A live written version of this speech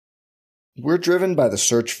We're driven by the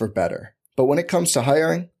search for better. But when it comes to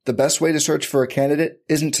hiring, the best way to search for a candidate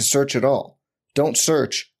isn't to search at all. Don't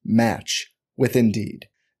search, match with Indeed.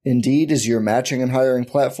 Indeed is your matching and hiring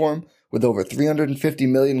platform with over 350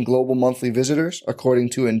 million global monthly visitors,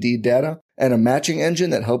 according to Indeed data, and a matching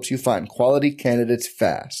engine that helps you find quality candidates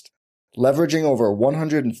fast. Leveraging over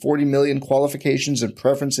 140 million qualifications and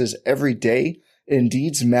preferences every day,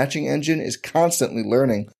 Indeed's matching engine is constantly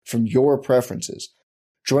learning from your preferences.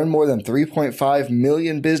 Join more than 3.5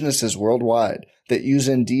 million businesses worldwide that use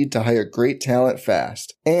Indeed to hire great talent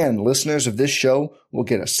fast. And listeners of this show will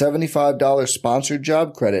get a $75 sponsored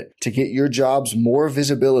job credit to get your jobs more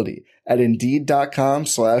visibility at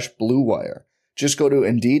Indeed.com/Blue Wire. Just go to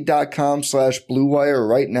Indeed.com/Blue Wire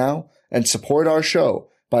right now and support our show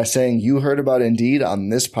by saying you heard about Indeed on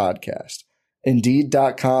this podcast.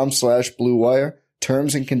 Indeed.com/Blue Wire.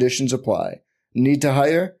 Terms and conditions apply. Need to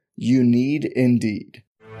hire? You need Indeed.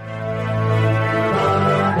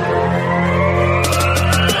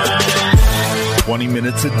 "20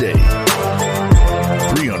 minutes a day,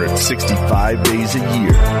 365 days a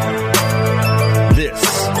year. This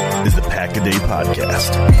is the Pack-A-Day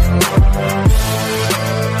Podcast.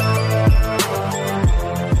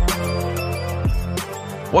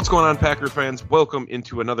 What's going on, Packer fans? Welcome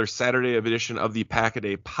into another Saturday edition of the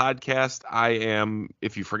Pack-A-Day Podcast. I am,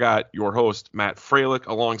 if you forgot, your host, Matt Freilich.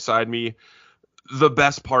 Alongside me, the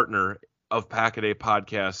best partner of Pack-A-Day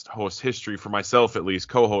Podcast host history, for myself at least,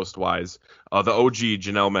 co-host-wise, the OG,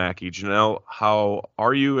 Jenelle Mackey. Jenelle, how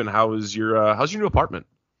are you, and how's your new apartment?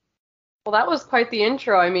 Well, that was quite the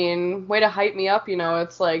intro. I mean, way to hype me up.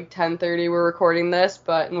 It's like 10:30, we're recording this,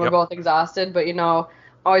 and we're both exhausted, but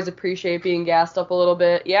always appreciate being gassed up a little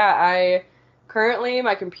bit. Yeah,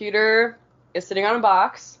 my computer is sitting on a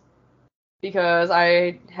box because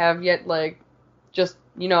I have yet,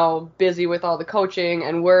 busy with all the coaching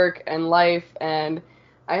and work and life, and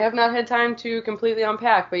I have not had time to completely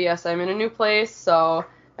unpack. But yes, I'm in a new place, so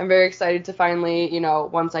I'm very excited to finally,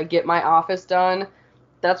 once I get my office done,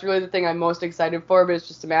 that's really the thing I'm most excited for, but it's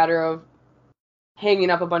just a matter of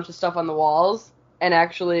hanging up a bunch of stuff on the walls and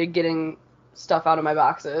actually getting stuff out of my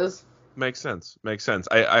boxes. Makes sense.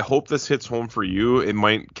 I hope this hits home for you. It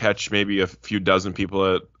might catch maybe a few dozen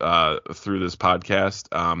people through this podcast.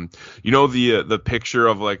 The picture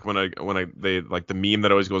of the meme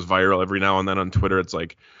that always goes viral every now and then on Twitter. It's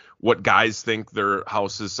like what guys think their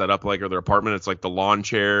house is set up like, or their apartment. It's like the lawn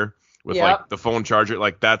chair with like the phone charger.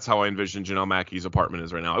 Like that's how I envision Jenelle Mackey's apartment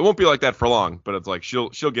is right now. It won't be like that for long, but it's like she'll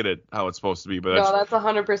get it how it's supposed to be. But that's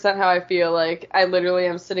 100% how I feel. Like I literally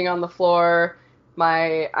am sitting on the floor.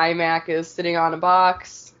 My iMac is sitting on a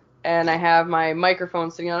box, and I have my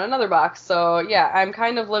microphone sitting on another box. So yeah, I'm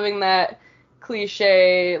kind of living that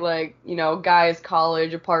cliche, guys'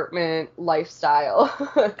 college apartment lifestyle.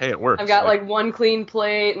 Hey, it works. I've got one clean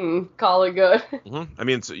plate and call it good. Mm-hmm. I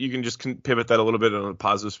mean, so you can just pivot that a little bit on a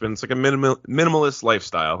positive spin. It's like a minimalist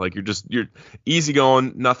lifestyle. Like you're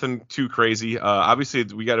easygoing, nothing too crazy. Obviously,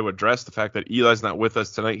 we got to address the fact that Eli's not with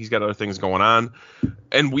us tonight. He's got other things going on,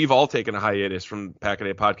 and we've all taken a hiatus from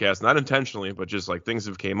Pack-A-Day Podcast, not intentionally, but just like things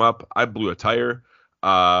have came up. I blew a tire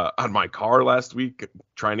on my car last week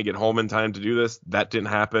trying to get home in time to do this. That didn't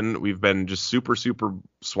happen. We've been just super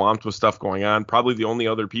swamped with stuff going on. Probably the only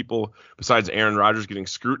other people besides Aaron Rodgers getting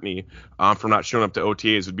scrutiny for not showing up to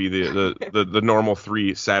OTAs would be the normal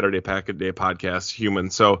 3 Saturday Pack-A-Day Podcast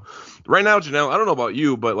humans. So right now, Jenelle, I don't know about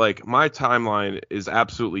you, but like my timeline is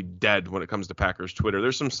absolutely dead when it comes to Packers Twitter.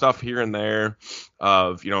 There's some stuff here and there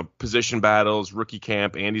of, position battles, rookie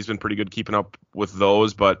camp. Andy's been pretty good keeping up with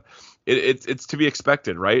those, but it's to be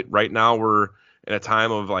expected, right? Right now we're in a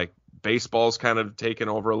time of like baseball's kind of taken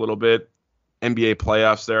over a little bit. NBA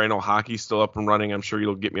playoffs there. I know hockey's still up and running. I'm sure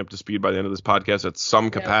you'll get me up to speed by the end of this podcast at some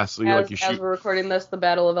capacity. As we're recording this, the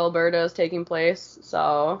Battle of Alberta is taking place.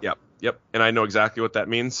 So Yep. And I know exactly what that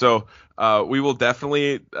means. So we will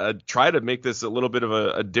definitely try to make this a little bit of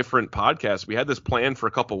a different podcast. We had this planned for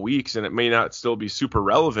a couple weeks, and it may not still be super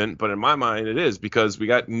relevant, but in my mind it is, because we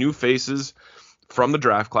got new faces from the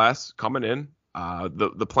draft class coming in.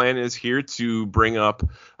 The plan is here to bring up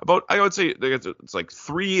about, I would say it's like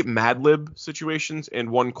 3 Mad Lib situations and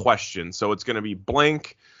 1 question. So it's going to be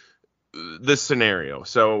blank this scenario.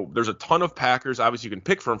 So there's a ton of Packers. Obviously you can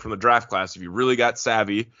pick from the draft class if you really got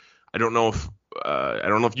savvy. I don't know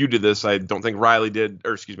if you did this. I don't think Riley did,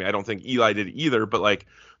 or excuse me, I don't think Eli did either, but like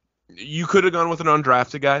you could have gone with an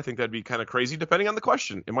undrafted guy. I think that'd be kind of crazy depending on the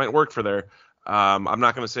question. It might work for there. I'm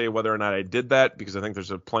not going to say whether or not I did that, because I think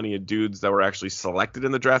there's plenty of dudes that were actually selected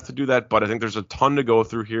in the draft to do that, but I think there's a ton to go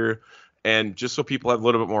through here. And just so people have a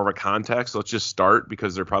little bit more of a context, let's just start,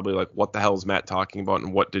 because they're probably like, what the hell is Matt talking about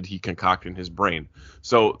and what did he concoct in his brain?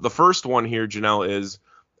 So the first one here, Jenelle, is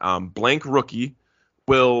blank rookie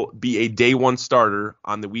will be a day one starter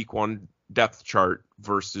on the week one depth chart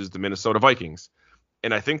versus the Minnesota Vikings.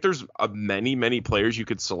 And I think there's many players you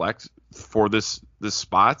could select for this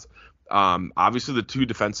spot. Obviously, the two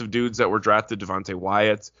defensive dudes that were drafted, Devontae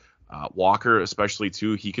Wyatt, Walker especially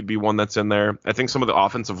too, he could be one that's in there. I think some of the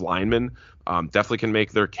offensive linemen definitely can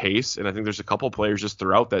make their case, and I think there's a couple players just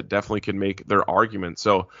throughout that definitely can make their argument.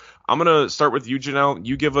 So I'm going to start with you, Jenelle.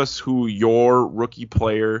 You give us who your rookie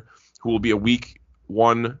player who will be a week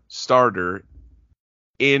one starter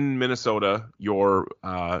in Minnesota, your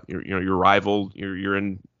rival. You're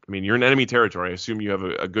in enemy territory. I assume you have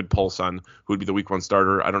a good pulse on who would be the week one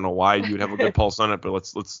starter. I don't know why you'd have a good pulse on it, but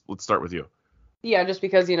let's start with you. Yeah, just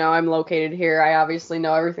because, I'm located here, I obviously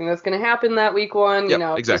know everything that's going to happen that week one,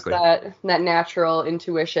 Yep, exactly. Just that natural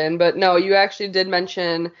intuition. But no, you actually did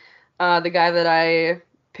mention the guy that I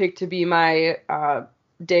picked to be my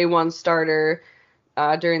day one starter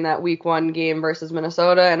during that week one game versus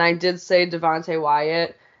Minnesota, and I did say Devontae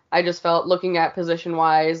Wyatt. I just felt, looking at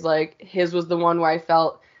position-wise, like his was the one where I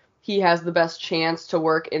felt he has the best chance to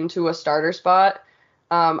work into a starter spot.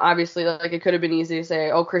 Obviously, like, it could have been easy to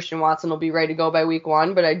say, oh, Christian Watson will be ready to go by week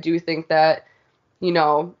one, but I do think that,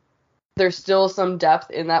 there's still some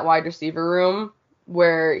depth in that wide receiver room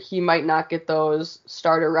where he might not get those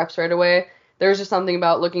starter reps right away. There's just something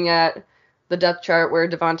about looking at the depth chart where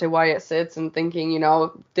Devontae Wyatt sits and thinking,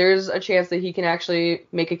 there's a chance that he can actually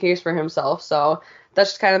make a case for himself. So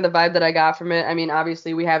that's just kind of the vibe that I got from it. I mean,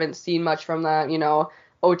 obviously, we haven't seen much from that.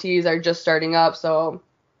 OTs are just starting up, so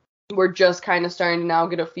we're just kind of starting to now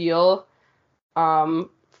get a feel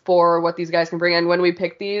for what these guys can bring. And when we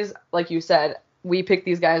pick these, like you said, we picked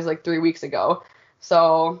these guys like 3 weeks ago.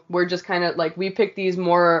 So we're just kind of like, we picked these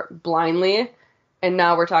more blindly. And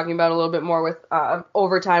now we're talking about a little bit more with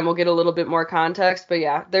over time, we'll get a little bit more context. But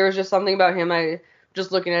yeah, there was just something about him.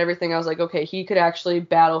 Just looking at everything, I was like, okay, he could actually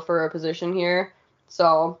battle for a position here.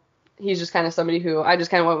 So he's just kind of somebody who I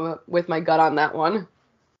just kind of went with my gut on that one.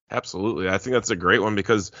 Absolutely. I think that's a great one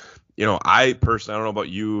because, I personally, I don't know about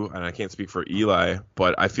you, and I can't speak for Eli,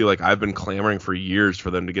 but I feel like I've been clamoring for years for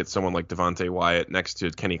them to get someone like Devontae Wyatt next to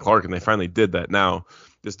Kenny Clark, and they finally did that now.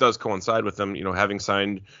 This does coincide with them, having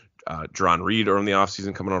signed Jerron Reed early in the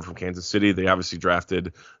offseason coming over from Kansas City. They obviously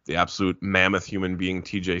drafted the absolute mammoth human being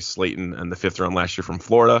TJ Slayton in the 5th round last year from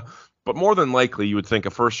Florida. But more than likely, you would think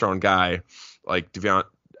a first-round guy like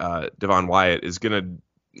Devon Wyatt is going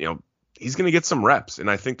to, he's going to get some reps.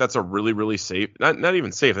 And I think that's a really, really safe, not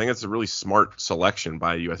even safe. I think that's a really smart selection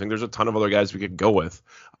by you. I think there's a ton of other guys we could go with.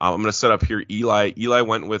 I'm going to set up here Eli. Eli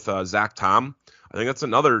went with Zach Tom. I think that's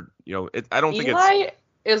another, Eli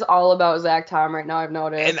is all about Zach Tom right now, I've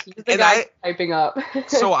noticed. He's the guy typing up.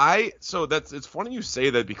 so it's funny you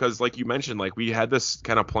say that because, like you mentioned, like we had this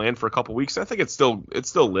kind of plan for a couple weeks. I think it still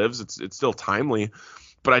lives. It's still timely.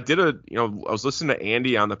 But I was listening to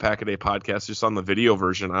Andy on the Pack a Day podcast, just on the video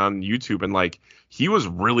version on YouTube, and like he was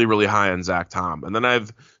really, really high on Zach Tom. And then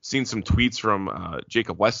I've seen some tweets from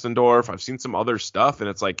Jacob Westendorf. I've seen some other stuff, and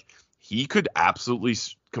it's like he could absolutely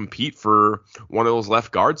compete for one of those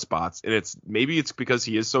left guard spots. And maybe it's because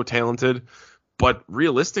he is so talented, but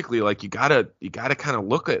realistically, like you gotta kind of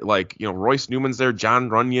look at, like, Royce Newman's there, John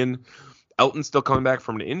Runyon, Elton's still coming back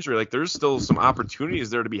from an injury. Like there's still some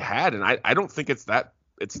opportunities there to be had, and I don't think it's that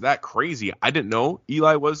crazy. I didn't know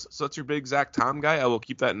Eli was such a big Zach Tom guy. I will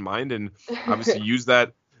keep that in mind and obviously use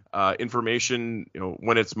that information,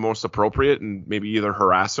 when it's most appropriate, and maybe either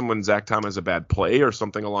harass him when Zach Tom has a bad play or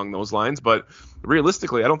something along those lines. But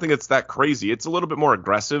realistically, I don't think it's that crazy. It's a little bit more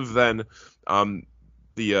aggressive than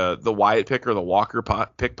the Wyatt pick or the Walker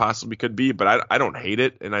pick possibly could be, but I don't hate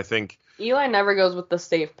it. And I think Eli never goes with the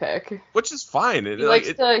safe pick, which is fine.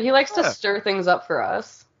 He likes to stir things up for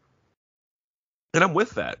us. And I'm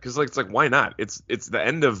with that because, like, it's like, why not? It's the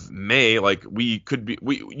end of May. Like, you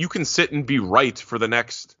can sit and be right for the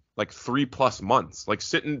next like 3+ months. Like,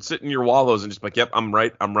 sit in your wallows and just be like, yep, I'm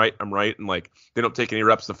right. And like, they don't take any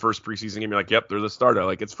reps the first preseason game. You're like, yep, they're the starter.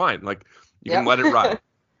 Like, it's fine. Like, you can let it ride.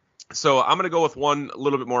 So I'm gonna go with one a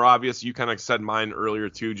little bit more obvious. You kind of said mine earlier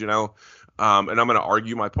too, Jenelle. And I'm gonna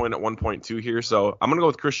argue my point at 1.2 here. So I'm gonna go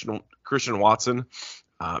with Christian Watson.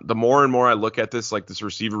 The more and more I look at this, like, this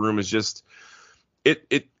receiver room is just.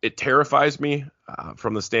 It terrifies me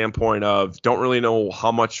from the standpoint of don't really know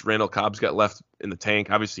how much Randall Cobb's got left in the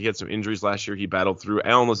tank. Obviously, he had some injuries last year he battled through.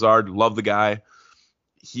 Alan Lazard, love the guy.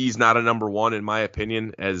 he's not a number one in my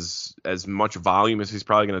opinion. As much volume as he's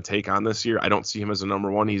probably going to take on this year, I don't see him as a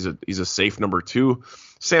number one. He's a safe number two.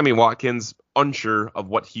 Sammy Watkins, unsure of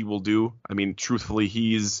what he will do. I mean, truthfully,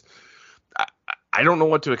 I don't know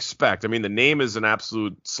what to expect. I mean, the name is an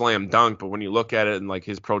absolute slam dunk, but when you look at it and like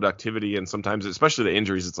his productivity and sometimes, especially the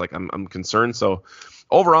injuries, it's like I'm concerned. So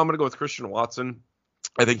overall, I'm going to go with Christian Watson.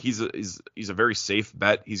 I think he's a very safe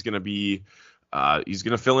bet. He's going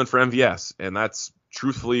to fill in for MVS, and that's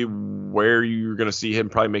truthfully where you're going to see him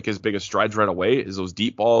probably make his biggest strides right away is those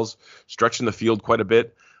deep balls, stretching the field quite a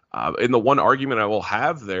bit. And the one argument I will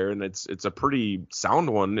have there, and it's a pretty sound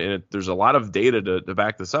one, and there's a lot of data to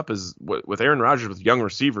back this up, is with Aaron Rodgers, with young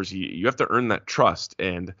receivers, you have to earn that trust.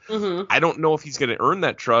 And I don't know if he's going to earn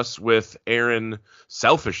that trust with Aaron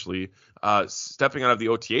selfishly stepping out of the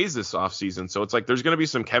OTAs this offseason. So it's like there's going to be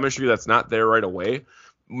some chemistry that's not there right away.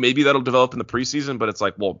 Maybe that'll develop in the preseason, but it's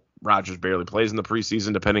like, well, Rodgers barely plays in the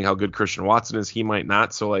preseason. Depending how good Christian Watson is, he might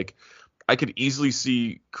not. So like, I could easily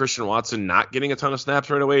see Christian Watson not getting a ton of snaps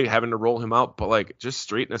right away, having to roll him out, but like just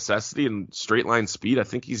straight necessity and straight line speed, I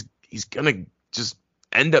think he's gonna just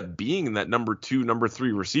end up being that number 2, number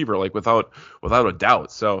 3 receiver, like without a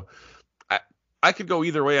doubt. So I could go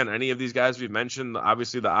either way on any of these guys we've mentioned.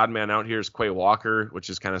 Obviously, the odd man out here is Quay Walker, which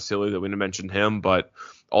is kind of silly that we didn't mention him, but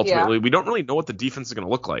ultimately we don't really know what the defense is going to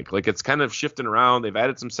look like. Like it's kind of shifting around. They've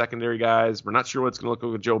added some secondary guys. We're not sure what it's going to look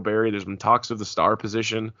like with Joe Barry. There's been talks of the star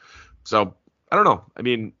position. So I don't know. I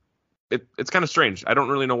mean, it's kind of strange. I don't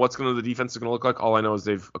really know what's the defense is going to look like. All I know is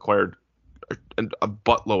they've acquired a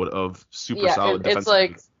buttload of super solid defense. It's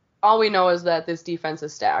like all we know is that this defense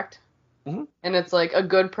is stacked. Mm-hmm. And it's like a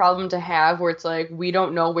good problem to have where it's like we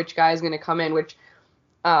don't know which guy is going to come in, which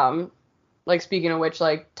like speaking of which,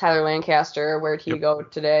 like Tyler Lancaster, where'd he go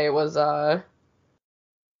today? Was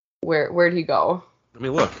where'd he go? Let me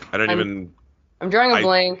look. I'm drawing a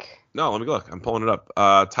blank. No, let me look. I'm pulling it up.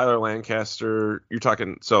 Tyler Lancaster, you're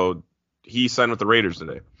talking, so he signed with the Raiders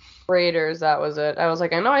today. Raiders, that was it. I was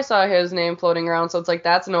like, I know I saw his name floating around, so it's like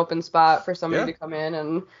that's an open spot for somebody to come in,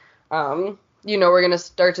 and we're gonna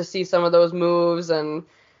start to see some of those moves, and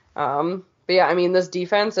but yeah, I mean this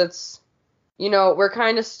defense, it's we're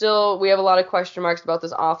kind of still, we have a lot of question marks about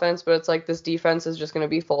this offense, but it's like this defense is just gonna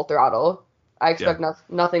be full throttle. I expect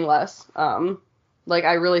nothing less. Like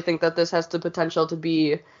I really think that this has the potential to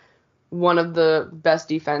be one of the best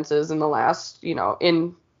defenses in the last,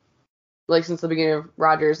 in like since the beginning of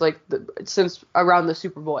Rodgers, like since around the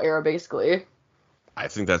Super Bowl era, basically. I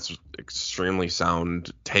think that's extremely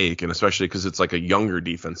sound take, and especially because it's like a younger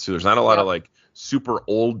defense too. There's not a lot of like super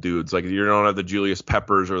old dudes. Like you don't have the Julius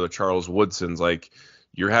Peppers or the Charles Woodsons. Like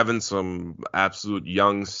you're having some absolute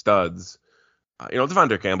young studs.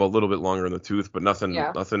 Devontae Campbell a little bit longer in the tooth, but nothing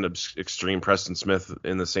extreme. Preston Smith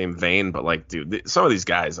in the same vein, but like, dude, some of these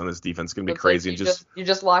guys on this defense can be crazy. Like you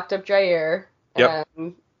just locked up Jair. Yep.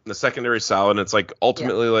 And the secondary solid, and it's like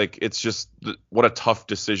ultimately like it's just what a tough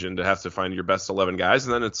decision to have to find your best 11 guys,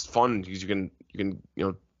 and then it's fun because you can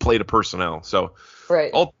play to personnel. So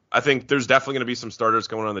I think there's definitely going to be some starters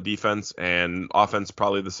going on the defense, and offense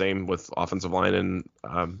probably the same with offensive line and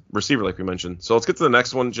receiver like we mentioned. So let's get to the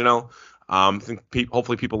next one, Jenelle. I think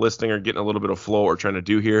hopefully people listening are getting a little bit of flow we're trying to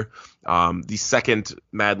do here. The second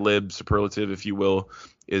Mad Lib superlative, if you will,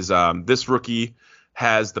 is this rookie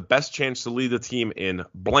has the best chance to lead the team in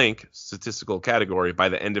blank statistical category by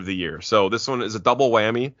the end of the year. So this one is a double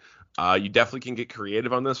whammy. You definitely can get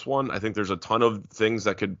creative on this one. I think there's a ton of things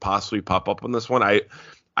that could possibly pop up on this one.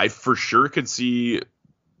 I for sure could see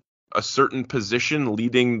a certain position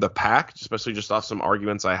leading the pack, especially just off some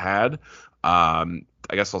arguments I had.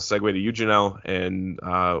 I guess I'll segue to you, Jenelle, and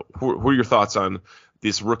who are your thoughts on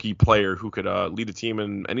this rookie player who could lead a team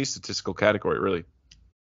in any statistical category, really?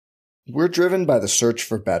 We're driven by the search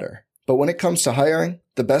for better. But when it comes to hiring,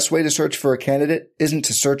 the best way to search for a candidate isn't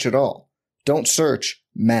to search at all. Don't search,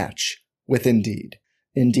 match with Indeed.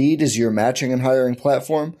 Indeed is your matching and hiring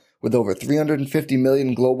platform with over 350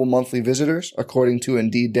 million global monthly visitors, according to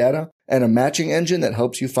Indeed data, and a matching engine that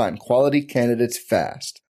helps you find quality candidates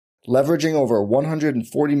fast. Leveraging over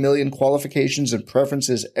 140 million qualifications and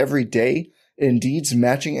preferences every day, Indeed's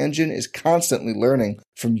matching engine is constantly learning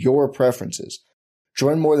from your preferences.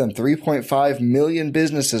 Join more than 3.5 million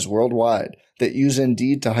businesses worldwide that use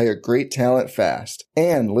Indeed to hire great talent fast.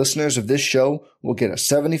 And listeners of this show will get a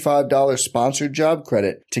 $75 sponsored job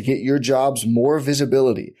credit to get your jobs more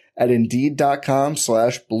visibility at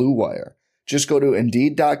Indeed.com/Blue Wire. Just go to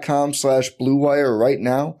Indeed.com/Blue Wire right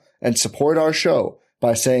now and support our show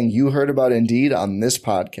by saying you heard about Indeed on this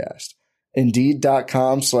podcast.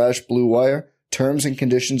 Indeed.com/Blue Wire. Terms and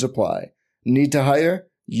conditions apply. Need to hire?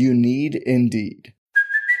 You need Indeed.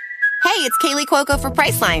 Hey, it's Kaylee Cuoco for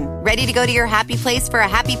Priceline. Ready to go to your happy place for a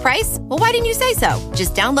happy price? Well, why didn't you say so?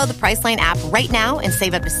 Just download the Priceline app right now and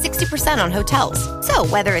save up to 60% on hotels. So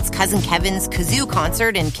whether it's Cousin Kevin's Kazoo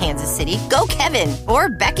Concert in Kansas City, go Kevin, or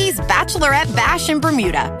Becky's Bachelorette Bash in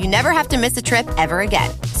Bermuda, you never have to miss a trip ever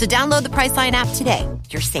again. So download the Priceline app today.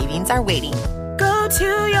 Your savings are waiting. Go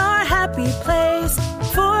to your happy place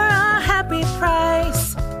for a happy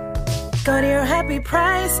price. Go to your happy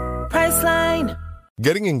price, Priceline.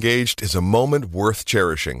 Getting engaged is a moment worth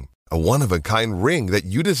cherishing. A one-of-a-kind ring that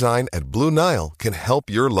you design at Blue Nile can help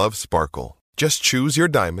your love sparkle. Just choose your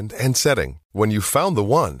diamond and setting. When you've found the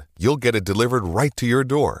one, you'll get it delivered right to your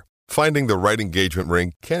door. Finding the right engagement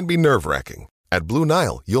ring can be nerve-wracking. At Blue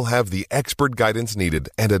Nile, you'll have the expert guidance needed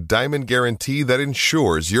and a diamond guarantee that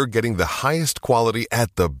ensures you're getting the highest quality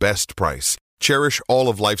at the best price. Cherish all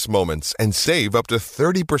of life's moments and save up to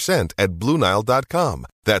 30% at BlueNile.com.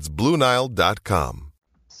 That's BlueNile.com.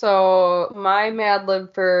 So my Mad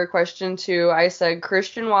Lib for question 2, I said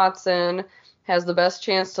Christian Watson has the best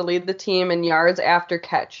chance to lead the team in yards after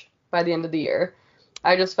catch by the end of the year.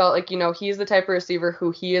 I just felt like, he's the type of receiver who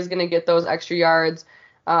he is going to get those extra yards.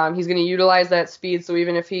 He's going to utilize that speed. So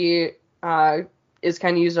even if he is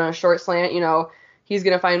kind of used on a short slant, he's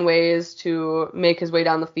going to find ways to make his way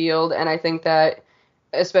down the field. And I think that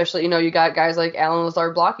especially, you got guys like Allen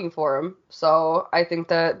Lazard blocking for him. So I think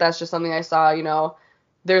that that's just something I saw,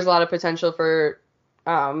 there's a lot of potential for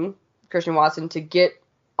Christian Watson to get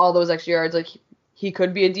all those extra yards. Like he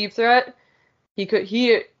could be a deep threat.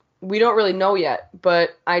 We don't really know yet,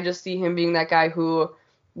 but I just see him being that guy who,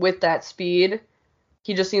 with that speed,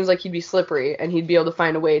 he just seems like he'd be slippery and he'd be able to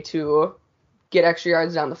find a way to get extra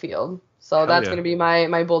yards down the field. So that's going to be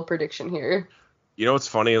my bold prediction here. It's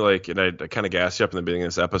funny, and I kind of gassed you up in the beginning of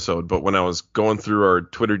this episode, but when I was going through our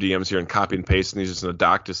Twitter DMs here and copy and pasting these just in the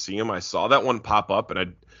doc to see them, I saw that one pop up,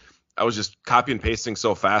 and I was just copy and pasting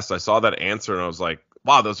so fast. I saw that answer, and I was like,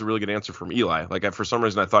 wow, that was a really good answer from Eli. For some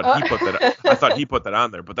reason, I thought he put that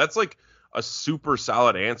on there, but that's like a super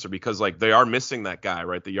solid answer because they are missing that guy,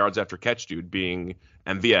 right? The yards after catch dude being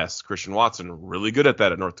MVS, Christian Watson, really good at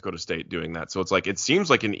that at North Dakota State doing that. So it's it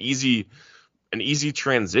seems like an easy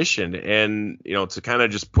transition. And, to kind of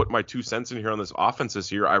just put my 2 cents in here on this offense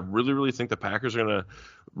this year, I really, really think the Packers are going to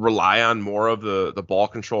rely on more of the ball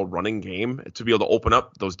control running game to be able to open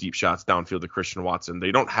up those deep shots downfield to Christian Watson.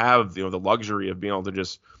 They don't have, the luxury of being able to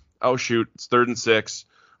just, oh, shoot, it's 3rd and 6,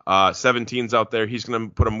 17's out there. He's going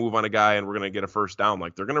to put a move on a guy and we're going to get a first down.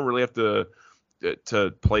 They're going to really have to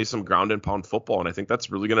play some ground and pound football. And I think that's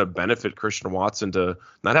really going to benefit Christian Watson to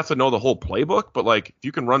not have to know the whole playbook, but if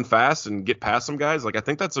you can run fast and get past some guys, I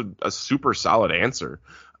think that's a super solid answer.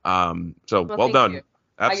 Well done. You.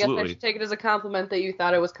 Absolutely. I guess I should take it as a compliment that you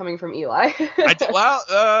thought it was coming from Eli.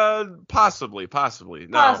 Possibly.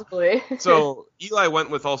 No. Possibly. So Eli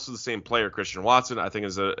went with also the same player, Christian Watson. I think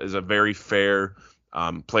is a very fair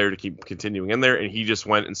player to keep continuing in there, and he just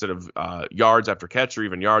went instead of yards after catch or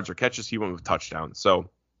even yards or catches, he went with touchdowns.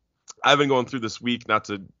 So I've been going through this week, not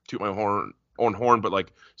to toot my own horn,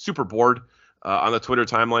 but super bored on the Twitter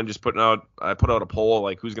timeline. I put out a poll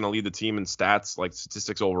who's going to lead the team in stats,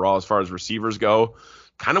 statistics overall as far as receivers go.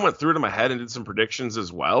 Kind of went through it in my head and did some predictions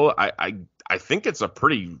as well. I think it's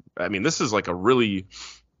this is a really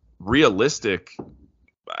realistic,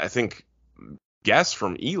 I think, guess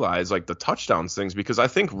from Eli's the touchdowns things, because I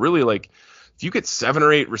think really if you get 7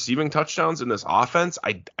 or 8 receiving touchdowns in this offense,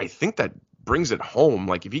 I think that brings it home.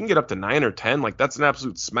 If you can get up to 9 or 10, that's an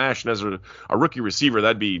absolute smash. And as a rookie receiver,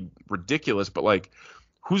 that'd be ridiculous. But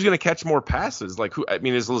who's going to catch more passes?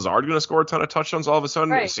 Is Lazard going to score a ton of touchdowns all of a sudden?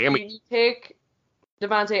 Right. You take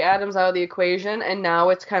Devontae Adams out of the equation, and now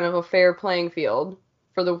it's kind of a fair playing field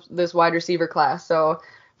for this wide receiver class. So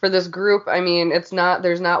for this group, there's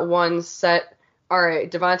not one set. All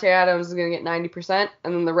right, Devontae Adams is going to get 90%,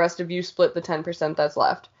 and then the rest of you split the 10% that's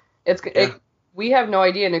left. We have no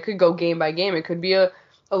idea, and it could go game by game. It could be a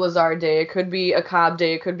Lazard day. It could be a Cobb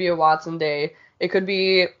day. It could be a Watson day. It could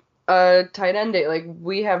be a tight end day.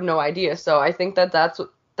 We have no idea. So I think that's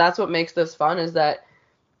what makes this fun is that,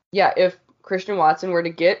 if Christian Watson were to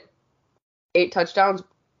get 8 touchdowns,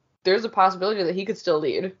 there's a possibility that he could still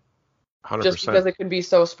lead. 100%. Just because it could be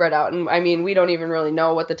so spread out. And we don't even really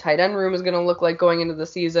know what the tight end room is going to look like going into the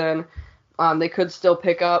season. They could still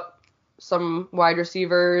pick up some wide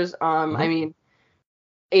receivers. A.J.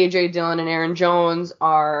 Dillon and Aaron Jones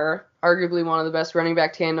are arguably one of the best running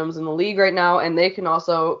back tandems in the league right now, and they can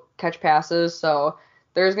also catch passes. So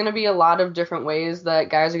there's going to be a lot of different ways that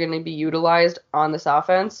guys are going to be utilized on this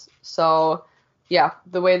offense. So,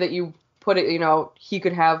 the way that you put it, he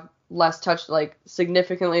could have less touch,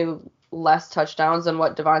 significantly less touchdowns than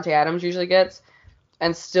what Devontae Adams usually gets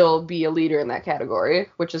and still be a leader in that category,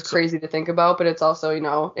 which is crazy to think about, but it's also,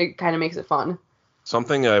 it kind of makes it fun.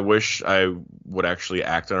 Something I wish I would actually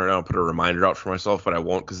act on right now and put a reminder out for myself, but I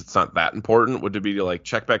won't because it's not that important, would be to like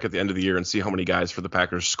check back at the end of the year and see how many guys for the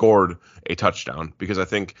Packers scored a touchdown, because I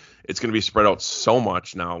think it's going to be spread out so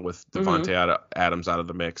much now with Devontae Adams out of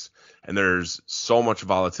the mix, and there's so much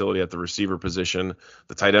volatility at the receiver position,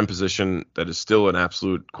 the tight end position that is still an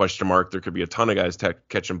absolute question mark. There could be a ton of guys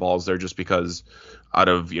catching balls there just because out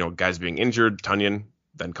of, guys being injured, Tunyon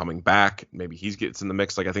then coming back, maybe he gets in the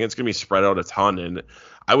mix. Like, I think it's going to be spread out a ton, and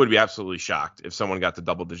I would be absolutely shocked if someone got to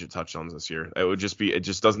double-digit touchdowns this year. It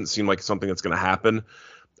just doesn't seem like something that's going to happen.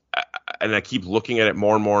 And I keep looking at it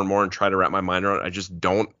more and more and more and try to wrap my mind around it. I just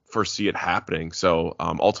don't foresee it happening. So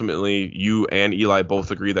ultimately, you and Eli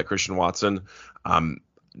both agree that Christian Watson,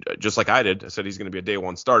 just like I did, I said he's going to be a day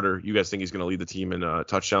one starter. You guys think he's going to lead the team in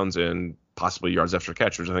touchdowns and possibly yards after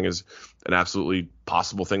catch, which I think is an absolutely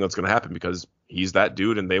possible thing that's going to happen because he's that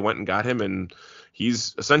dude, and they went and got him, and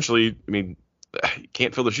he's essentially, he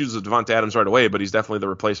can't fill the shoes of Devontae Adams right away, but he's definitely the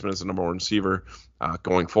replacement as the number one receiver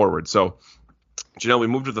going forward. So, Jenelle, we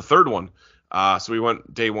moved to the third one. So we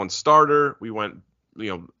went day one starter. We went,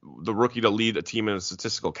 the rookie to lead a team in a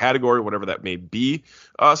statistical category, whatever that may be.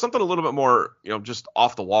 Something a little bit more, just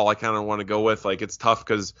off the wall I kind of want to go with. Like, it's tough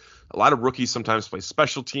because a lot of rookies sometimes play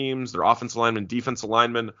special teams. They're offensive linemen, defensive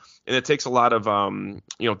linemen, and it takes a lot of,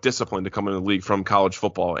 discipline to come in the league from college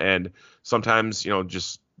football. And sometimes,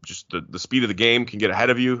 just the speed of the game can get ahead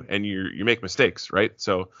of you and you make mistakes, right?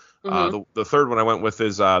 So the third one I went with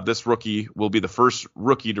is this rookie will be the first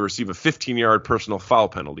rookie to receive a 15-yard personal foul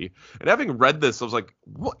penalty. And having read this, I was like,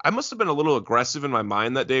 what? I must have been a little aggressive in my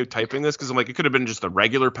mind that day typing this because I'm like, it could have been just a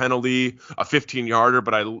regular penalty, a 15-yarder,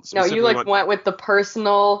 but I specifically went with the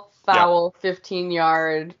personal foul,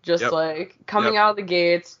 15-yard, just coming out of the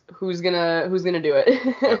gates. Who's gonna do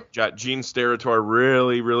it? Got Gene Steratore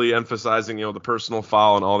really, really emphasizing the personal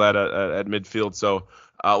foul and all that at midfield. So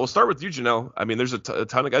we'll start with you, Jenelle. There's a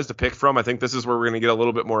ton of guys to pick from. I think this is where we're going to get a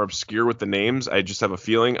little bit more obscure with the names. I just have a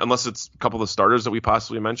feeling, unless it's a couple of the starters that we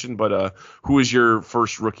possibly mentioned. But who is your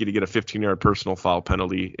first rookie to get a 15-yard personal foul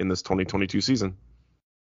penalty in this 2022 season?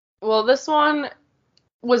 Well, this one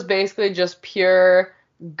was basically just pure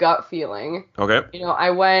gut feeling. Okay.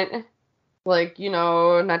 I went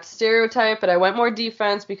not to stereotype, but I went more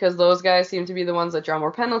defense because those guys seem to be the ones that draw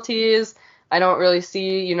more penalties. I don't really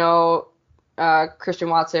see, Christian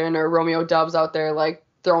Watson or Romeo Doubs out there like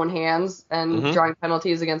throwing hands and drawing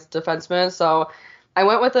penalties against defensemen. So I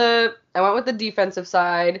went with the defensive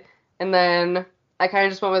side, and then I kind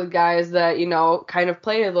of just went with guys that, kind of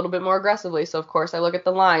play a little bit more aggressively. So of course I look at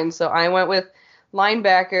the line. So I went with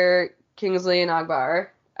linebacker Kingsley and Agbar.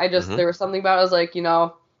 There was something about it. I was like,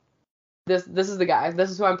 this is the guy.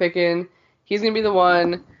 This is who I'm picking. He's going to be the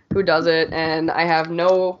one who does it. And I have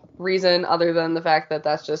no reason other than the fact that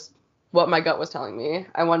that's just what my gut was telling me.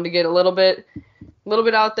 I wanted to get a little bit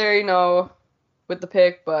out there, with the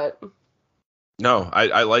pick, but. No,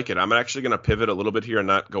 I like it. I'm actually going to pivot a little bit here and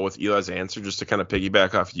not go with Eli's answer just to kind of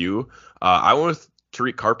piggyback off you. I went with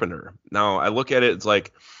Tariq Carpenter. Now, I look at it, it's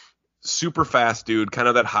like super fast dude, kind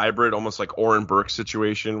of that hybrid, almost like Oren Burke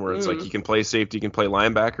situation where it's like he can play safety, he can play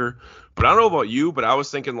linebacker. But I don't know about you, but I was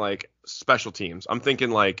thinking like special teams. I'm thinking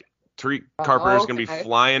like Tariq Carpenter's going to be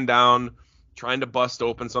flying down, trying to bust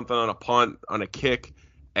open something on a punt, on a kick,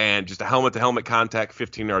 and just a helmet-to-helmet contact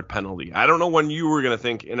 15-yard penalty. I don't know when you were going to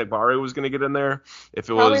think Enagbare was going to get in there. If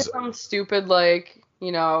it probably was some stupid, like,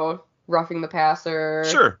 roughing the passer.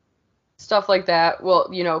 Sure. Stuff like that. Well,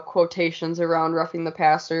 quotations around roughing the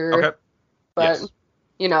passer. Okay. But,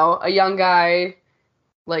 a young guy,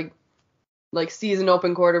 like seasoned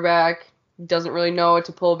open quarterback, doesn't really know what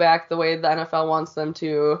to pull back the way the NFL wants them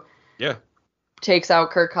to. Yeah. Takes out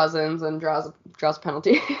Kirk Cousins and draws a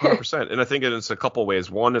penalty. 100%. And I think it's a couple ways.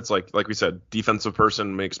 One, it's like we said, defensive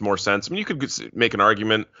person makes more sense. You could make an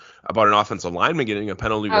argument about an offensive lineman getting a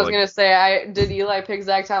penalty. I was going to say, did Eli pick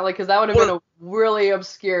Zach Tom? Because that would have been a really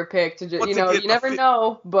obscure pick to just, you never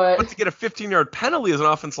know. But to get a 15-yard penalty as an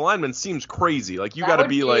offensive lineman seems crazy. Like, you got to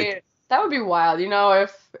be like. That would be wild.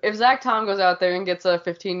 If Zach Tom goes out there and gets a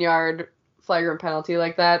 15-yard flagrant penalty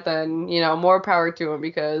like that, then more power to him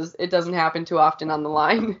because it doesn't happen too often on the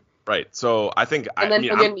line. Right. So I think and then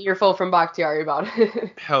he'll get an earful from Bakhtiari about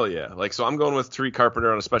it. Hell yeah. So I'm going with Tariq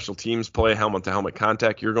Carpenter on a special teams play, helmet to helmet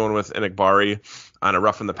contact. You're going with Enagbare on a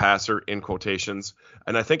roughing the passer in quotations.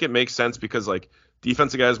 And I think it makes sense because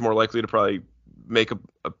defensive guys more likely to probably make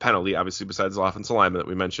a penalty, obviously besides the offensive lineman that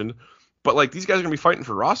we mentioned. But like these guys are going to be fighting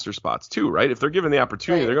for roster spots too, right? If they're given the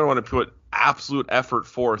opportunity, they're going to want to put absolute effort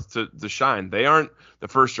forth to shine. They aren't the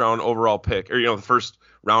first round overall pick, or the first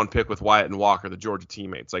round pick with Wyatt and Walker, the Georgia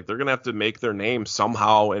teammates. Like they're going to have to make their name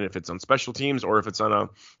somehow, and if it's on special teams or if it's on a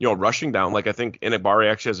rushing down, like I think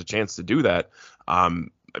Inabari actually has a chance to do that.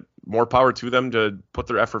 More power to them to put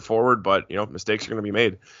their effort forward, but mistakes are going to be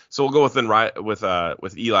made. So we'll go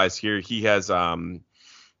with Eli's here. He has Devontae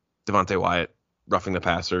Wyatt roughing the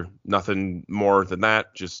passer, nothing more than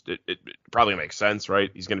that. Just it probably makes sense,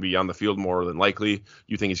 right? He's going to be on the field more than likely.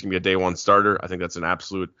 You think he's going to be a day one starter? I think that's an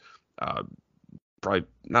absolute, probably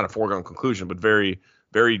not a foregone conclusion, but very,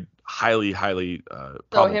 very highly So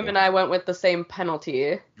probable. him and I went with the same penalty.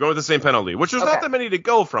 You went with the same penalty, which there's not that many to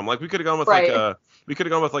go from. Like we could have gone with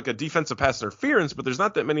like a defensive pass interference, but there's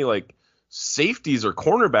not that many like safeties or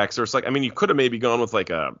cornerbacks. Or it's like, I mean, you could have maybe gone with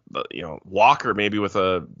like a Walker, maybe with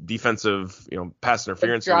a defensive pass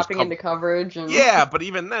interference, like dropping into coverage. And... Yeah, but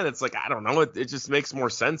even then, it's like I don't know. It just makes more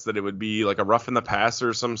sense that it would be like a rough in the pass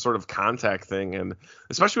or some sort of contact thing, and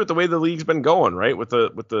especially with the way the league's been going, right? With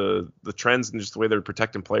the trends and just the way they're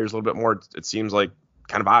protecting players a little bit more, it seems like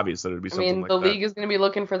kind of obvious that it would be something like that. The league is going to be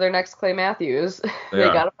looking for their next Clay Matthews. They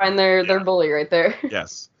got to find their bully right there.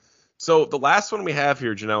 Yes. So the last one we have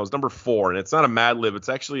here, Jenelle, is number 4, and it's not a Mad Lib. It's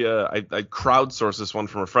actually I crowdsourced this one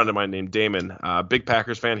from a friend of mine named Damon, big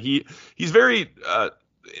Packers fan. He's very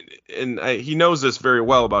and he knows this very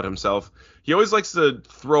well about himself. He always likes to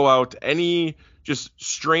throw out any just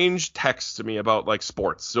strange texts to me about like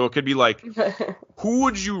sports. So it could be like, who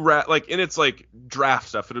would you like? And it's like draft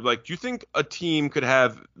stuff. It'd be like, do you think a team could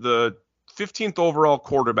have the 15th overall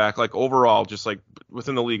quarterback, like overall, just like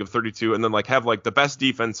within the league of 32, and then like have like the best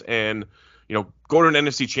defense and go to an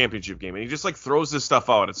NFC championship game? And he just like throws this stuff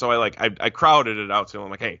out. And so I crowded it out to him. I'm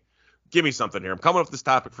like, hey, give me something here. I'm coming up with this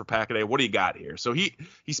topic for Pack a Day. What do you got here? So he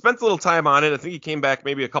spent a little time on it. I think he came back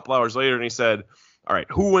maybe a couple hours later and he said, all right,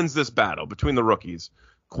 who wins this battle between the rookies?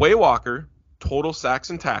 Quay Walker, total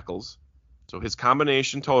sacks and tackles, so his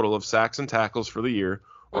combination total of sacks and tackles for the year,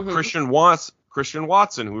 or Christian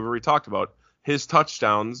Watson, who we've already talked about, his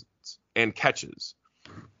touchdowns and catches.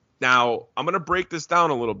 Now, I'm going to break this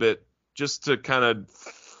down a little bit just to kind of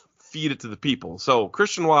feed it to the people. So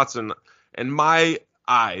Christian Watson, in my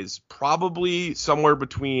eyes, probably somewhere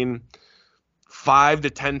between 5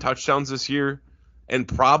 to 10 touchdowns this year, and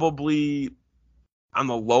probably on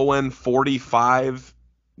the low end 45,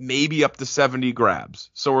 maybe up to 70 grabs.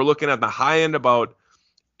 So we're looking at the high end about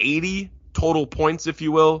 80 total points, if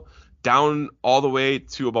you will, down all the way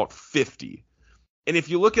to about 50. And if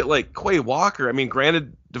you look at like Quay Walker, I mean,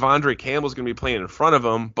 granted, Devondre Campbell's going to be playing in front of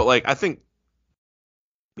him, but like I think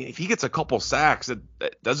if he gets a couple sacks,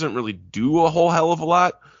 that doesn't really do a whole hell of a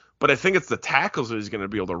lot. But I think it's the tackles that he's going to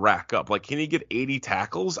be able to rack up. Like, can he get 80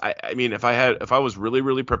 tackles? I mean, if I was really,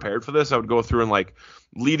 really prepared for this, I would go through and like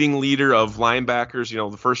leading leader of linebackers,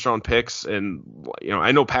 the first round picks. And,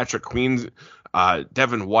 I know Patrick Queen,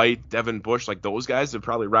 Devin White, Devin Bush, like those guys have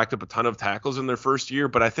probably racked up a ton of tackles in their first year.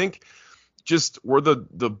 But I think just where the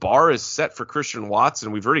bar is set for Christian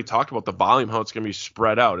Watson, we've already talked about the volume, how it's going to be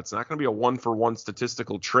spread out. It's not going to be a 1-for-1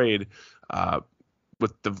 statistical trade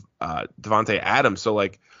with Devontae Adams. So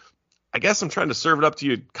like, I guess I'm trying to serve it up to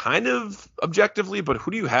you kind of objectively, but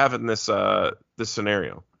who do you have in this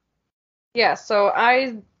scenario? Yeah, so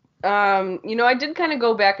I did kind of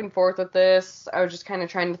go back and forth with this. I was just kind of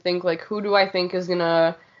trying to think, like, who do I think is going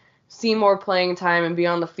to see more playing time and be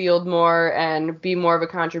on the field more and be more of a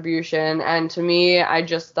contribution? And to me, I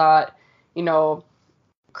just thought,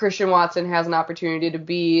 Christian Watson has an opportunity to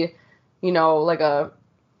be, like a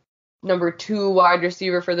number 2 wide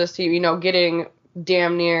receiver for this team, getting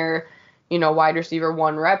damn near, wide receiver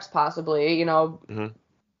 1 reps possibly,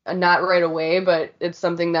 not right away, but it's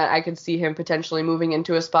something that I could see him potentially moving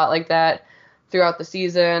into a spot like that throughout the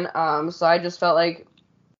season. So I just felt like,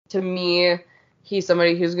 to me, he's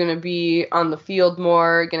somebody who's going to be on the field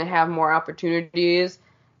more, going to have more opportunities.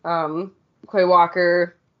 Quay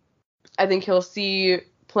Walker, I think he'll see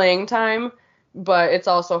playing time, but it's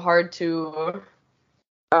also hard to,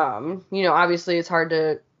 obviously it's hard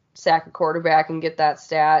to sack a quarterback and get that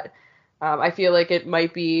stat. I feel like it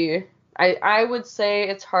might be, I would say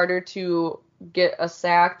it's harder to get a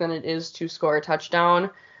sack than it is to score a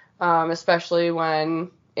touchdown, especially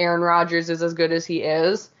when Aaron Rodgers is as good as he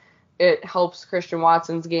is. It helps Christian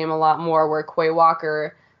Watson's game a lot more, where Quay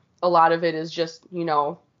Walker, a lot of it is just,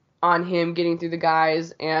 on him getting through the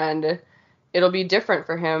guys, and it'll be different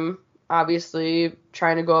for him, obviously,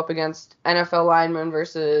 trying to go up against NFL linemen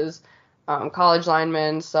versus college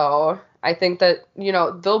linemen. So I think that,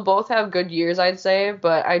 they'll both have good years, I'd say,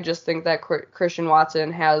 but I just think that Christian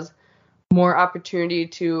Watson has more opportunity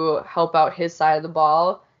to help out his side of the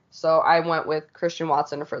ball. So I went with Christian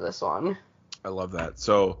Watson for this one. I love that.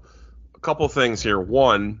 So a couple things here.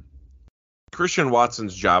 One, Christian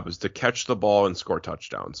Watson's job is to catch the ball and score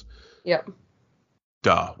touchdowns. Yep.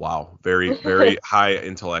 Duh. Wow. Very, very high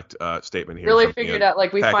intellect statement here. Really figured out,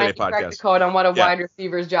 like, we finally cracked the code on what a wide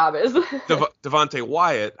receiver's job is. Devontae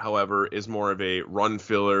Wyatt, however, is more of a run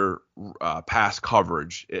filler, pass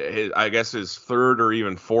coverage. I guess his third or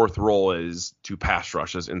even fourth role is to pass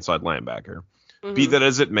rush as inside linebacker. Mm-hmm. Be that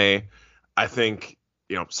as it may, I think,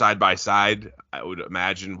 side by side, I would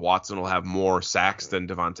imagine Watson will have more sacks than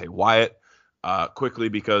Devontae Wyatt. Quickly,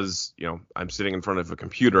 because I'm sitting in front of a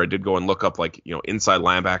computer. I did go and look up inside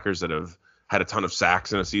linebackers that have had a ton of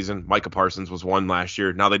sacks in a season. Micah Parsons was one last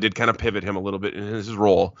year. Now they did kind of pivot him a little bit in his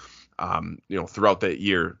role. Throughout that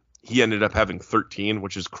year, he ended up having 13,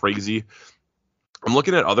 which is crazy. I'm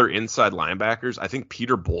looking at other inside linebackers. I think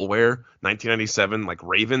Peter Boulware, 1997,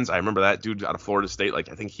 Ravens. I remember that dude out of Florida State. I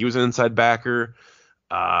think he was an inside backer.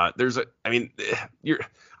 You're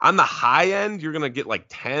on the high end, you're going to get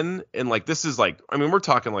 10. And this is we're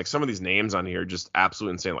talking some of these names on here are just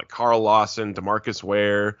absolutely insane. Like Carl Lawson, DeMarcus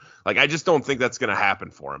Ware. I just don't think that's going to happen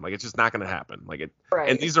for him. It's just not going to happen. Right.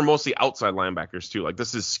 And these are mostly outside linebackers too.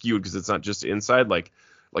 This is skewed because it's not just inside. Like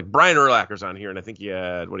Brian Urlacher's on here, and I think he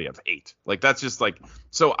had, 8? That's just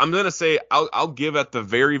so I'm going to say I'll give at the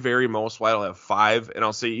very, very most Wyatt will have 5. And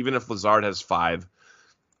I'll say even if Lazard has 5,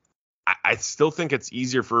 I still think it's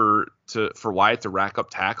easier for Wyatt to rack up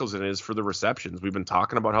tackles than it is for the receptions. We've been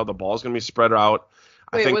talking about how the ball's going to be spread out.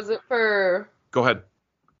 Was it for? Go ahead.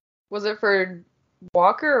 Was it for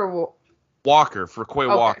Walker or Walker? For Quay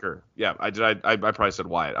Walker. Yeah, I probably said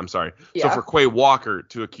Wyatt. I'm sorry. Yeah. So for Quay Walker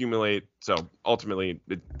to accumulate. So ultimately,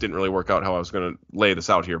 it didn't really work out how I was going to lay this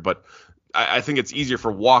out here. But I think it's easier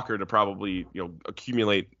for Walker to probably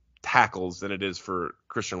accumulate tackles than it is for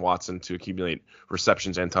Christian Watson to accumulate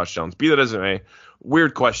receptions and touchdowns. Be that as it may,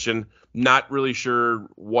 weird question. Not really sure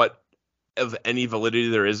what of any validity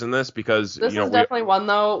there is in this because this is definitely one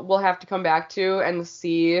though we'll have to come back to and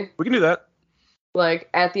see. We can do that.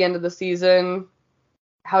 At the end of the season,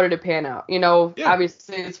 how did it pan out?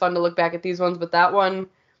 Obviously it's fun to look back at these ones, but that one,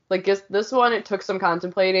 this one, it took some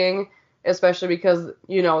contemplating, especially because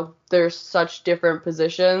there's such different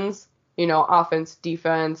positions. Offense,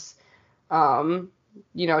 defense, complete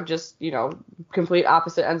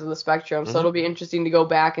opposite ends of the spectrum. Mm-hmm. So it'll be interesting to go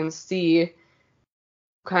back and see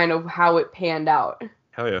kind of how it panned out.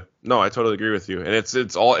 Hell yeah. No, I totally agree with you. And it's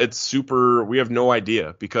super, we have no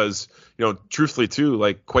idea because, truthfully too,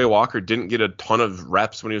 Quay Walker didn't get a ton of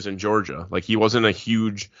reps when he was in Georgia. He wasn't a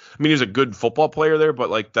huge, he was a good football player there,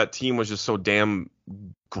 but that team was just so damn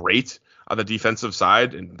great on the defensive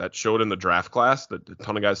side, and that showed in the draft class that a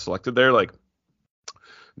ton of guys selected there.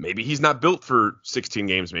 Maybe he's not built for 16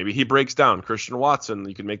 games. Maybe he breaks down. Christian Watson,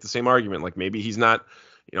 you can make the same argument. Maybe he's not,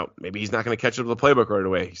 maybe he's not going to catch up to the playbook right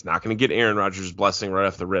away. He's not going to get Aaron Rodgers' blessing right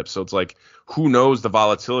off the rip. So it's who knows the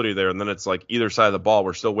volatility there? And then it's either side of the ball.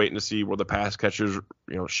 We're still waiting to see where the pass catchers,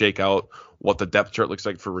 shake out, what the depth chart looks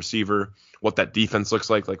like for receiver, what that defense looks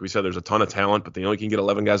like. Like we said, there's a ton of talent, but they only can get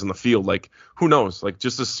 11 guys on the field. Who knows?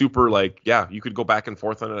 Just a super, you could go back and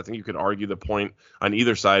forth on it. I think you could argue the point on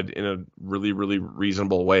either side in a really, really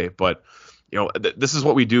reasonable way. But, this is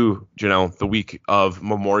what we do, Jenelle, the week of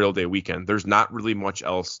Memorial Day weekend. There's not really much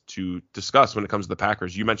else to discuss when it comes to the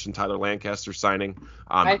Packers. You mentioned Tyler Lancaster signing.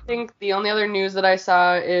 I think the only other news that I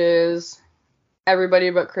saw is everybody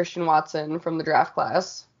but Christian Watson from the draft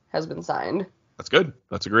class has been signed. That's good.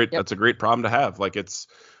 That's a great problem to have. It's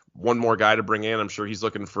one more guy to bring in. I'm sure he's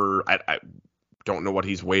looking for, I don't know what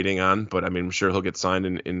he's waiting on, but I'm sure he'll get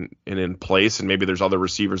signed in place. And maybe there's other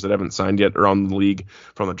receivers that haven't signed yet around the league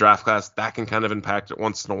from the draft class that can kind of impact it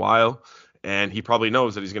once in a while. And he probably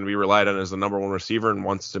knows that he's going to be relied on as the number one receiver and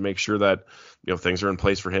wants to make sure that, things are in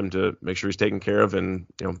place for him to make sure he's taken care of and,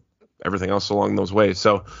 everything else along those ways.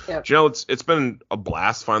 So, yep. Jenelle, it's been a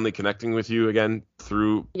blast finally connecting with you again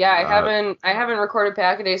through. Yeah, I haven't recorded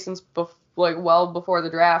Pack a Day since well before the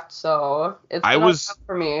draft, so it's been tough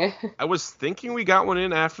for me. I was thinking we got one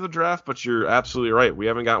in after the draft, but you're absolutely right. We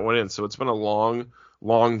haven't got one in, so it's been a long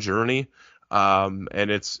journey.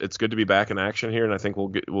 And it's good to be back in action here, and I think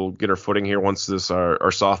we'll get our footing here once this our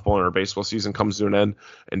softball and our baseball season comes to an end,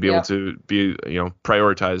 and be able to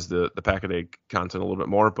prioritize the Pack-A-Day content a little bit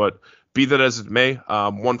more. But be that as it may,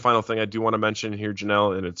 one final thing I do want to mention here,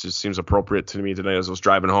 Jenelle, and it just seems appropriate to me today as I was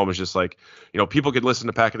driving home, is just people could listen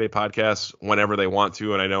to Pack-A-Day podcasts whenever they want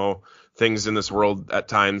to, and I know things in this world at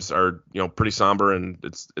times are pretty somber, and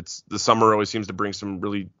it's the summer always seems to bring some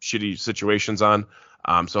really shitty situations on.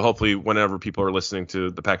 So hopefully whenever people are listening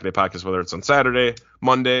to the Pack a Day podcast, whether it's on Saturday,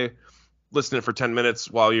 Monday, listen to it for 10 minutes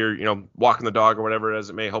while you're, walking the dog or whatever as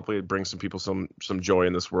it may, hopefully it brings some people some joy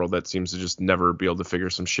in this world that seems to just never be able to figure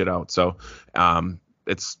some shit out. So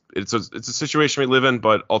it's a situation we live in,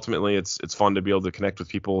 but ultimately it's fun to be able to connect with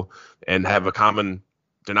people and have a common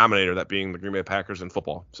denominator, that being the Green Bay Packers and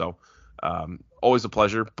football. So always a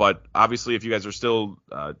pleasure. But obviously, if you guys are still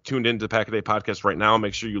tuned into the Pack a Day podcast right now,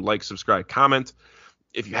 make sure you like, subscribe, comment.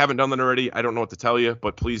 If you haven't done that already, I don't know what to tell you,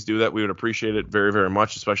 but please do that. We would appreciate it very, very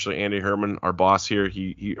much, especially Andy Herman, our boss here.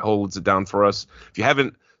 He holds it down for us. If you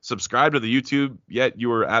haven't subscribed to the YouTube yet,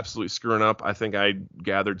 you are absolutely screwing up. I think I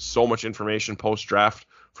gathered so much information post-draft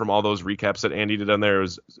from all those recaps that Andy did on there.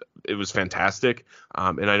 It was fantastic.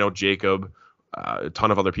 And I know Jacob, a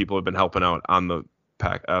ton of other people have been helping out on the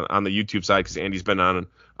YouTube side, because Andy's been on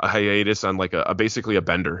a hiatus on like basically a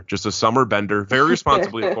bender, just a summer bender, very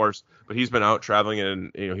responsibly, of course, but he's been out traveling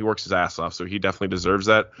and he works his ass off, so he definitely deserves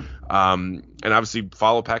that. And obviously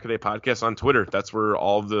follow Pack a Day Podcast on Twitter. That's where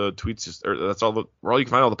all of the tweets, where all you can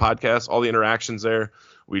find all the podcasts, all the interactions there.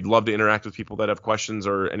 We'd love to interact with people that have questions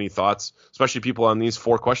or any thoughts, especially people on these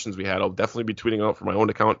 4 questions we had. I'll definitely be tweeting out for my own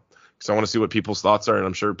account because I want to see what people's thoughts are, and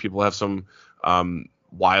I'm sure people have some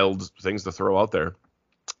wild things to throw out there.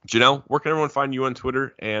 Jenelle, where can everyone find you on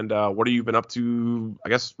Twitter, and what have you been up to, I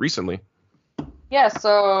guess, recently? Yeah,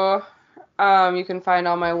 so you can find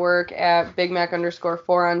all my work at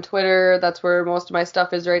BigMac_4 on Twitter. That's where most of my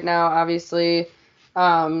stuff is right now, obviously.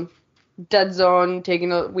 Dead Zone,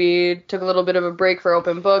 we took a little bit of a break for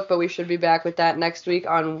Open Book, but we should be back with that next week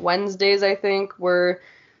on Wednesdays, I think. We're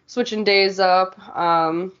switching days up.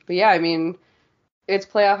 But yeah, I mean, it's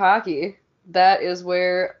playoff hockey. That is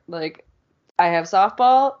where, I have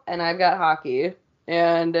softball and I've got hockey,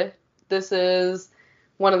 and this is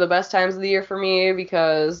one of the best times of the year for me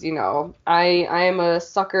because, I am a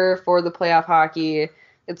sucker for the playoff hockey.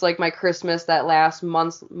 It's like my Christmas that lasts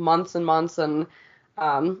months and months, and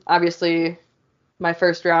obviously my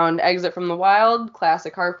first round exit from the Wild,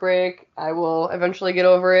 classic heartbreak. I will eventually get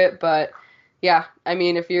over it, but yeah, I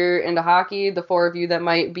mean, if you're into hockey, the 4 of you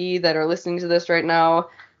that are listening to this right now,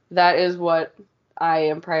 that is what I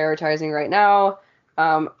am prioritizing right now,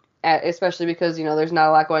 especially because, there's not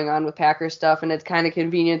a lot going on with Packers stuff, and it's kind of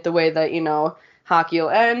convenient the way that, hockey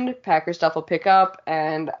will end, Packers stuff will pick up,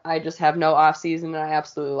 and I just have no off season, and I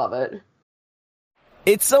absolutely love it.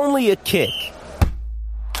 It's only a kick,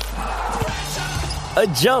 a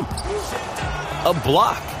jump, a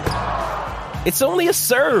block. It's only a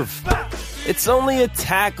serve. It's only a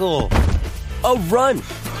tackle, a run.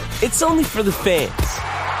 It's only for the fans.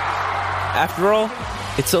 After all,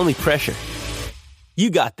 it's only pressure. You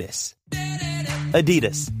got this.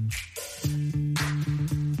 Adidas.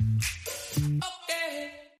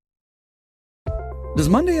 Does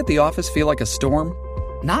Monday at the office feel like a storm?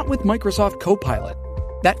 Not with Microsoft Copilot.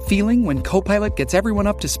 That feeling when Copilot gets everyone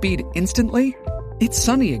up to speed instantly? It's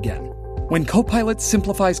sunny again. When Copilot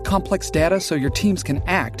simplifies complex data so your teams can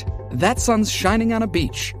act, that sun's shining on a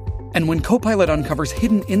beach. And when Copilot uncovers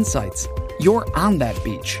hidden insights, you're on that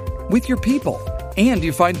beach with your people, and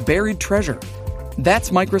you find buried treasure.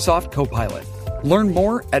 That's Microsoft Copilot. Learn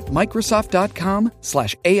more at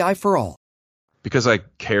Microsoft.com/AI for all. Because I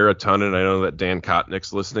care a ton, and I know that Dan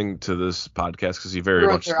Kotnick's listening to this podcast because he very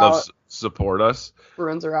much loves to support us.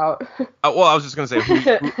 Bruins are out. Well, I was just going to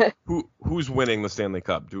say, who's winning the Stanley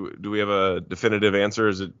Cup? Do we have a definitive answer?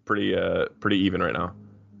 Is it pretty even right now?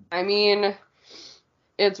 I mean,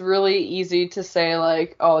 it's really easy to say,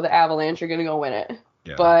 the Avalanche are going to go win it.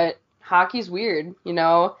 Yeah. But hockey's weird,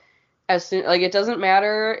 As soon, it doesn't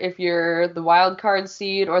matter if you're the wild card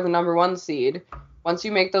seed or the number 1 seed. Once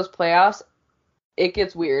you make those playoffs, it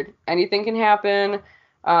gets weird. Anything can happen.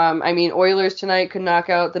 Oilers tonight could knock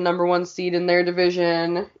out the number 1 seed in their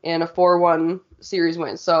division in a 4-1 series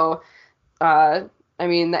win. So, the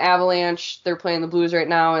Avalanche, they're playing the Blues right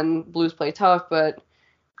now, and Blues play tough, but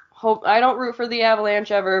I don't root for the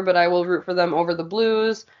Avalanche ever, but I will root for them over the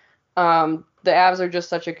Blues. The Avs are just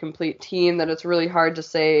such a complete team that it's really hard to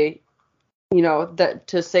say,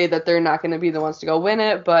 that they're not going to be the ones to go win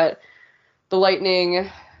it. But the Lightning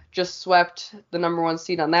just swept the number 1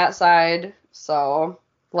 seed on that side. So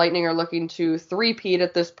Lightning are looking to 3-peat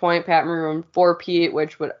at this point. Pat Maroon 4-peat,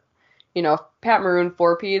 which would, if Pat Maroon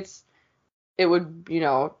 4-peats, it would,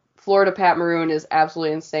 Florida Pat Maroon is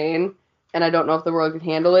absolutely insane. And I don't know if the world can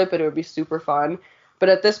handle it, but it would be super fun. But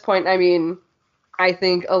at this point, I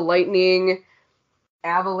think a Lightning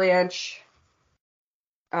Avalanche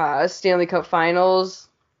Stanley Cup Finals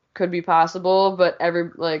could be possible, but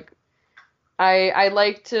I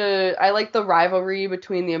like the rivalry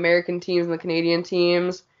between the American teams and the Canadian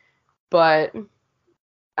teams, but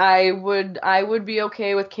I would be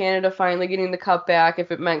okay with Canada finally getting the cup back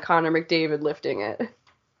if it meant Connor McDavid lifting it.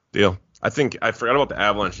 Deal. I forgot about the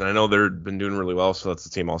Avalanche, and I know they've been doing really well, so that's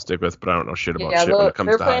the team I'll stick with, but I don't know shit about shit when it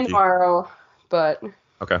comes to hockey. They're playing tomorrow, but...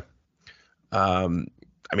 Okay. I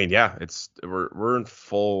mean, yeah, we're in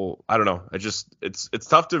full... I don't know. It's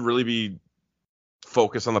tough to really be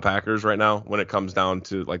focused on the Packers right now when it comes down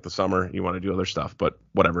to, like, the summer. You want to do other stuff, but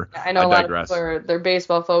whatever. I know a lot of people they're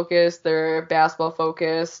baseball focused, they're basketball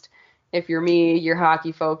focused. If you're me, you're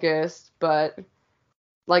hockey focused, but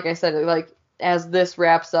like I said, like, as this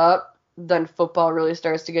wraps up, then football really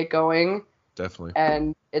starts to get going. Definitely.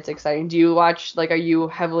 And it's exciting. Do you watch, like, are you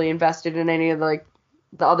heavily invested in any of the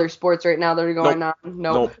other sports right now that are going on?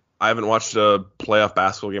 Nope. I haven't watched a playoff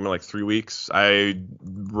basketball game in like 3 weeks. I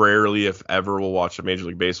rarely, if ever, will watch a Major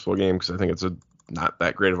League Baseball game because I think it's not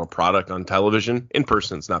that great of a product on television. In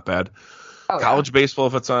person, it's not bad. College baseball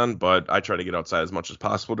if it's on, but I try to get outside as much as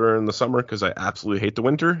possible during the summer because I absolutely hate the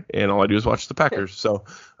winter, and all I do is watch the Packers. So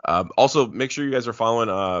also make sure you guys are following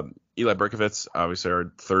Eli Berkovitz, obviously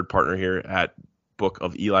our third partner here at Book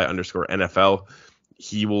of Eli _NFL.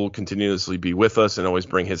 He will continuously be with us and always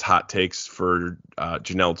bring his hot takes for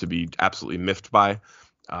Jenelle to be absolutely miffed by.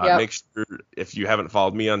 Make sure, if you haven't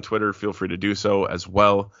followed me on Twitter, feel free to do so as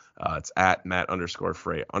well. It's at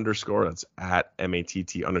Matt_Frey_. That's at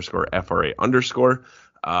MATT_FRA_.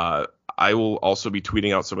 I will also be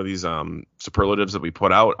tweeting out some of these superlatives that we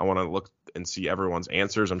put out. I want to look and see everyone's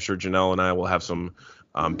answers. I'm sure Jenelle and I will have some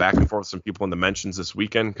back and forth with some people in the mentions this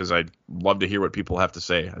weekend because I'd love to hear what people have to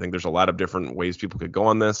say. I think there's a lot of different ways people could go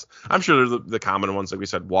on this. I'm sure there's the common ones, like we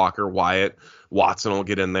said, Walker, Wyatt, Watson will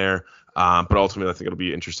get in there. But ultimately, I think it'll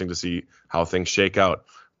be interesting to see how things shake out.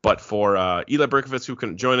 But for Eli Berkovitz, who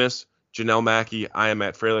couldn't join us, Jenelle Mackey, I am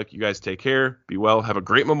Matt Freilich. You guys take care. Be well. Have a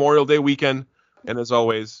great Memorial Day weekend. And as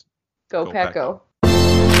always, go Pack, go.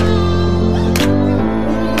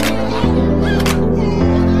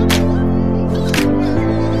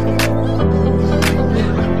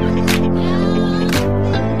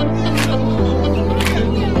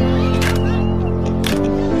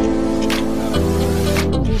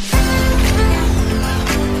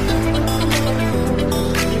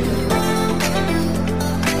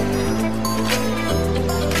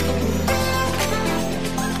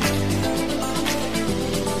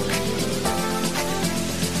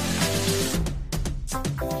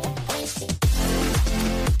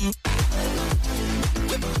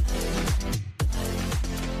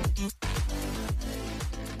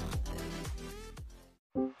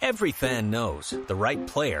 Every fan knows the right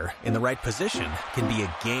player in the right position can be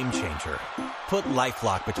a game changer. Put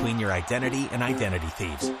LifeLock between your identity and identity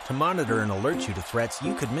thieves to monitor and alert you to threats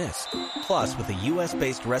you could miss. Plus, with a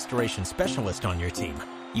U.S.-based restoration specialist on your team,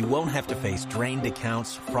 you won't have to face drained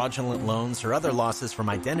accounts, fraudulent loans, or other losses from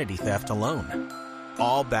identity theft alone.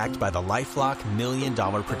 All backed by the LifeLock $1 Million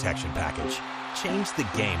Protection Package. Change the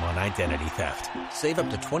game on identity theft. Save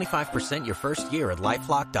up to 25% your first year at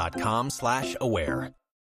LifeLock.com/aware.